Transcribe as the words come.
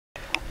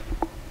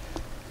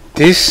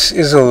This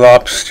is a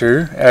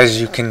lobster,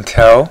 as you can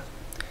tell,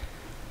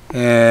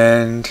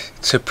 and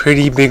it's a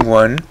pretty big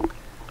one.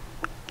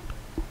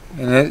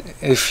 And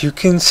if you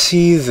can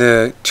see,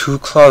 the two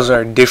claws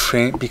are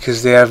different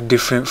because they have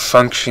different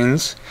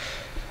functions,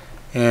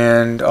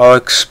 and I'll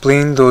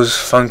explain those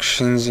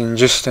functions in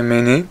just a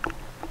minute.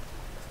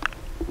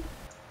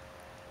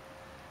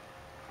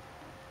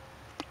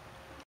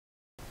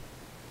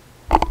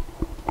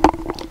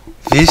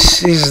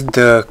 This is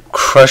the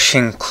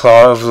crushing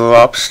claw of the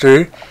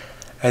lobster.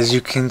 As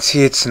you can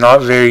see, it's not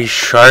very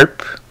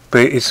sharp,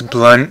 but it's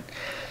blunt.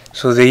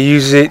 So they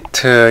use it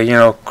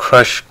to,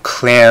 crush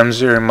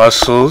clams or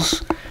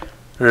mussels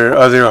or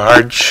other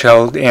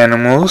hard-shelled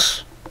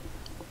animals.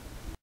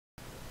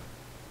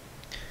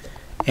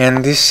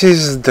 And this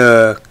is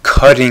the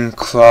cutting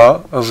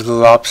claw of the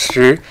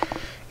lobster.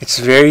 It's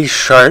very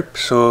sharp,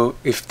 so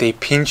if they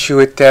pinch you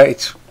with that,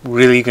 it's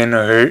really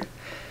gonna hurt.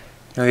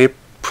 They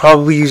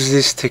probably use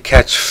this to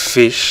catch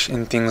fish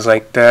and things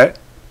like that.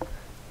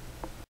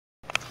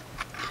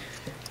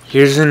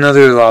 Here's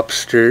another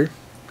lobster.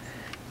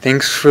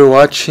 Thanks for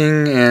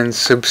watching, and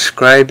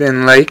subscribe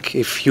and like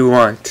if you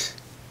want.